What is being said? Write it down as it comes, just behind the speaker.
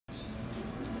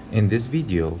In this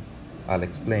video, I'll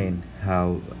explain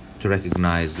how to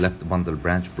recognize left bundle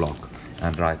branch block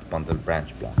and right bundle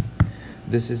branch block.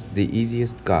 This is the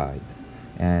easiest guide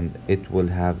and it will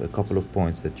have a couple of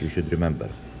points that you should remember.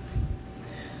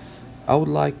 I would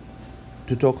like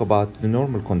to talk about the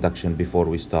normal conduction before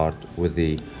we start with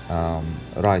the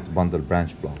right bundle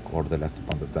branch block or the left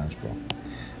bundle branch block.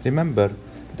 Remember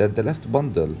that the left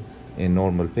bundle in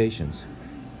normal patients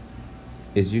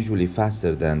is usually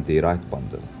faster than the right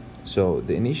bundle. So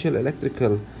the initial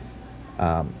electrical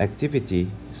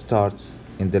activity starts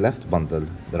in the left bundle,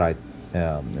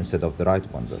 instead of the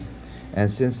right bundle. And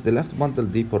since the left bundle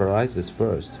depolarizes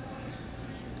first,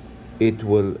 it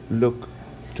will look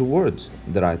towards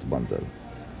the right bundle.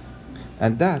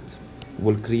 And that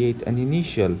will create an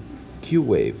initial Q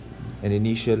wave, an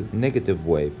initial negative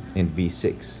wave in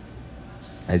V6.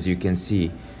 As you can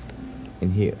see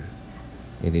in here,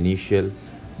 an initial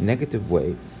negative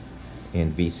wave in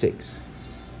V6.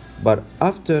 But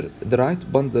after the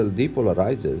right bundle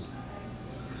depolarizes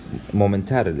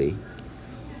momentarily,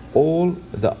 all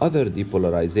the other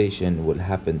depolarization will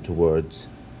happen towards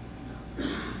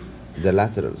the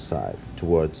lateral side,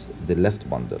 towards the left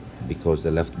bundle, because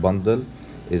the left bundle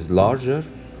is larger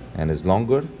and is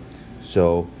longer.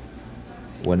 So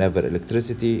whenever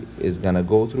electricity is gonna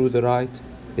go through the right,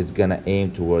 it's gonna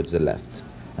aim towards the left,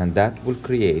 and that will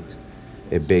create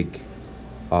a big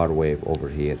R wave over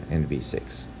here in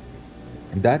V6.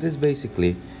 And that is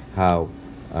basically how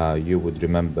you would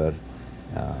remember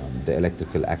the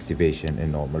electrical activation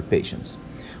in normal patients.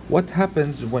 What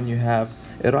happens when you have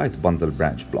a right bundle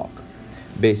branch block?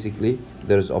 Basically,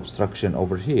 there's obstruction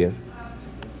over here,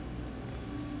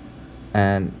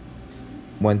 and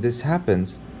when this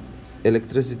happens,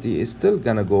 electricity is still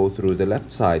gonna go through the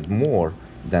left side more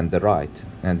than the right,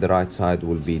 and the right side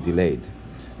will be delayed.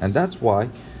 And that's why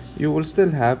you will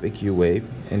still have a Q wave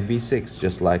in V6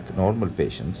 just like normal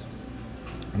patients.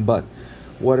 But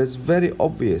what is very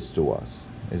obvious to us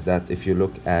is that if you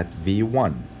look at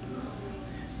V1,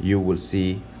 you will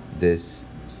see this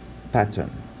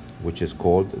pattern, which is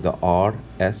called the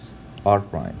RS R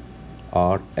prime,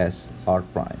 RS R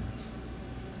prime.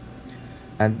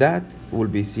 And that will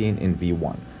be seen in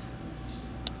V1.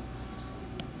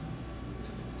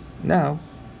 Now,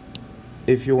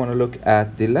 if you want to look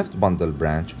at the left bundle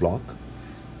branch block,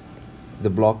 the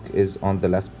block is on the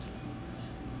left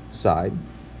side.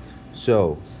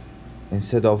 So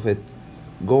instead of it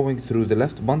going through the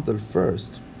left bundle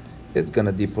first, it's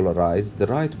gonna depolarize the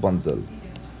right bundle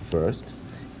first,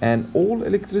 and all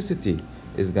electricity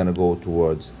is gonna go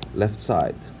towards left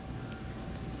side.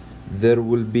 There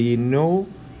will be no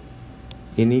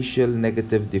initial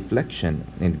negative deflection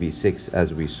in V6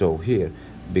 as we saw here,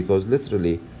 because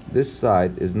literally this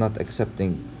side is not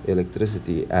accepting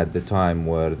electricity at the time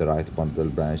where the right bundle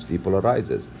branch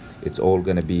depolarizes. It's all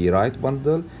gonna be right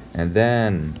bundle, and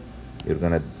then you're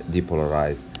gonna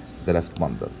depolarize the left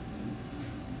bundle.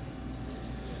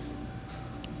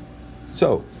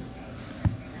 So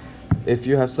if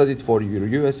you have studied for your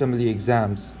USMLE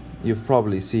exams, you've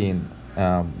probably seen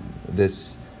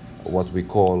this, what we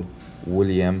call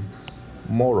William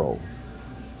Morrow.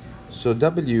 So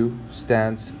W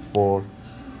stands for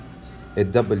a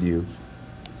W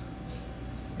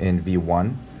in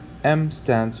V1, M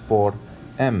stands for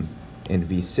M in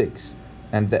V6,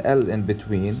 and the L in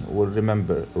between will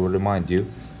remind you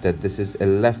that this is a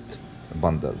left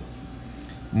bundle.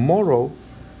 Morrow,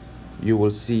 you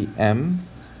will see M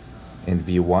in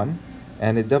V1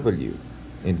 and a W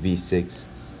in V6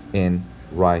 in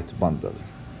right bundle.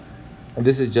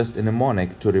 This is just a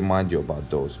mnemonic to remind you about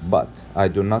those, but I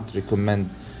do not recommend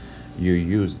you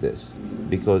use this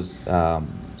because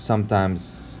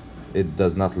sometimes it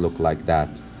does not look like that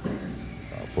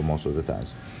for most of the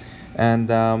times. And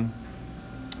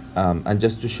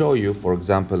just to show you, for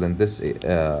example, in this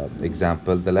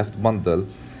example, the left bundle,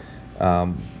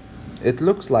 it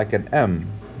looks like an M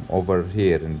over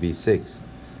here in V6,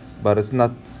 but it's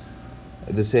not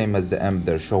the same as the M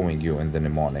they're showing you in the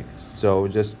mnemonic. So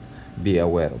just be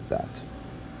aware of that.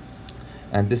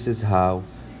 And this is how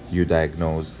you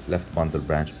diagnose left bundle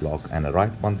branch block and a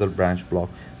right bundle branch block.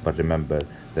 But remember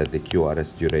that the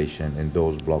QRS duration in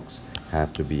those blocks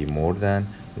have to be more than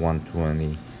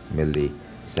 120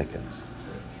 milliseconds.